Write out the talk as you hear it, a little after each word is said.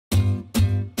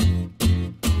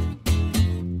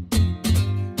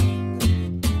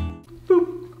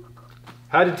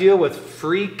How to deal with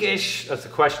freakish, that's the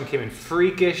question came in,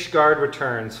 freakish guard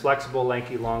returns, flexible,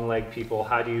 lanky, long leg people.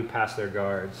 How do you pass their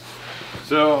guards?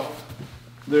 So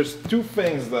there's two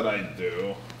things that I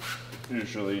do,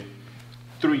 usually.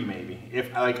 Three maybe.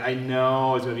 If like I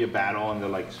know it's gonna be a battle and they're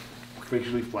like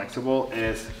freakishly flexible,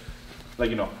 is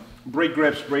like, you know, break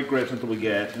grips until we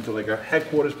get into like a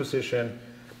headquarters position,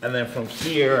 and then from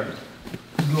here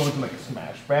go into like a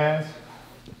smash pass.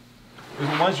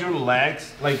 Because once your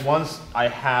legs, like once I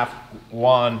have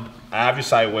you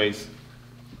sideways,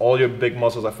 all your big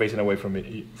muscles are facing away from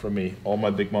me. All my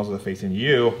big muscles are facing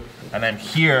you, and I'm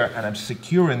here and I'm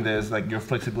securing this, like your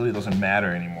flexibility doesn't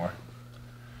matter anymore.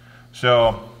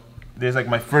 So there's like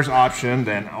my first option,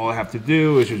 then all I have to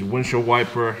do is just windshield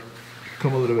wiper,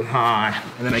 come a little bit high,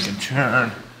 and then I can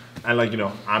turn, and like, you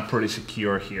know, I'm pretty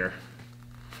secure here,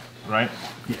 right?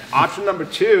 Yeah. Option number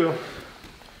two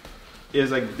is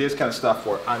like this kind of stuff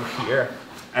where I'm here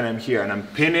and I'm here and I'm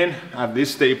pinning. I have this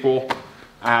staple.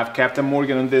 I have Captain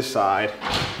Morgan on this side,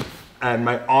 and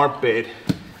my armpit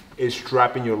is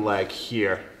strapping your leg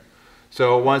here.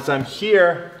 So once I'm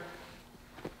here,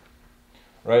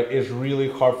 right, it's really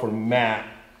hard for Matt.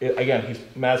 Again,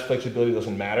 Matt's flexibility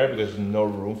doesn't matter because there's no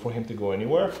room for him to go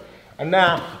anywhere. And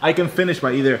now I can finish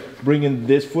by either bringing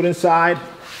this foot inside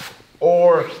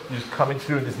or just coming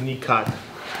through this knee cut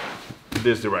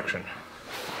this direction.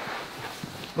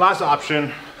 Last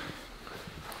option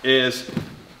is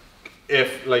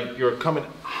if like you're coming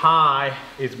high,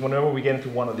 is whenever we get into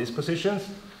one of these positions,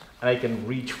 and I can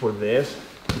reach for this,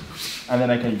 and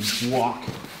then I can walk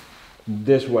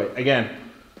this way. Again,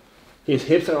 his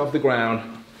hips are off the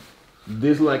ground,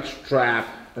 this leg strap,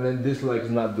 and then this leg's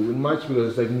not doing much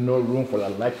because there's like no room for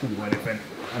that leg to do anything.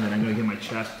 And then I'm gonna get my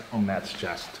chest on Matt's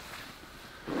chest.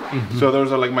 Mm-hmm. So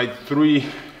those are like my three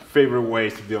favorite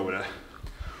ways to deal with it.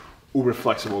 Uber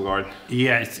flexible guard.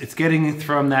 Yeah, it's getting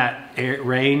from that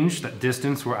range, that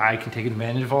distance where I can take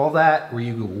advantage of all that, where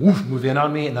you go, woof, move in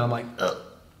on me, and then I'm like, ugh.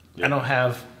 Yeah. I don't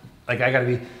have, like I gotta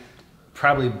be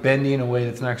probably bending in a way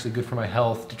that's not actually good for my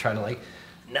health to try to like,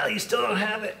 no, you still don't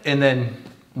have it. And then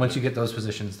once you get those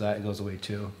positions, that goes away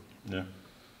too. Yeah.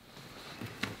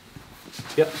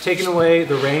 Yep, taking away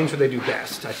the range where they do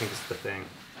best, I think is the thing.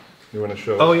 You wanna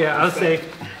show? Oh yeah, I'll say,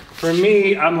 for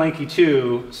me, I'm lanky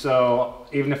too, so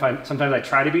even if sometimes I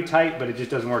try to be tight, but it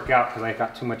just doesn't work out because I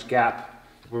got too much gap,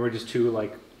 where we're just two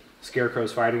like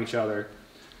scarecrows fighting each other.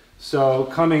 So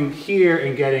coming here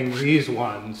and getting these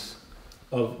ones,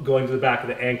 of going to the back of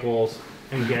the ankles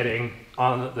and getting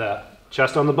on the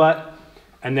chest on the butt,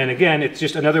 and then again, it's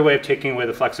just another way of taking away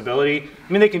the flexibility.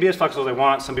 I mean, they can be as flexible as they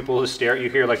want. Some people just stare at you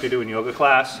here like they do in yoga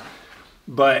class,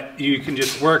 but you can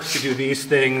just work to do these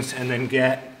things and then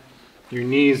get your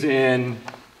knees in,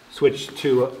 switch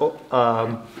to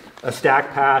a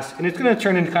stack pass, and it's gonna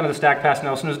turn into kind of the stack pass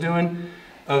Nelson was doing,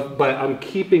 but I'm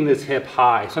keeping this hip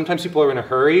high. Sometimes people are in a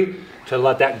hurry to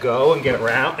let that go and get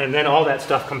around, and then all that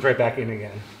stuff comes right back in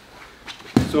again.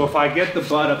 So if I get the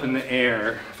butt up in the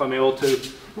air, if I'm able to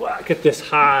get this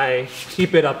high,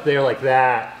 keep it up there like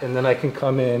that, and then I can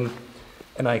come in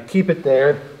and I keep it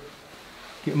there,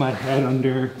 get my head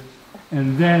under,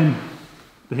 and then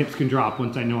the hips can drop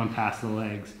once I know I'm past the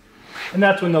legs. And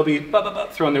that's when they'll be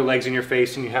throwing their legs in your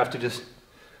face and you have to just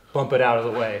bump it out of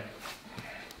the way.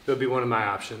 That'll be one of my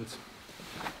options.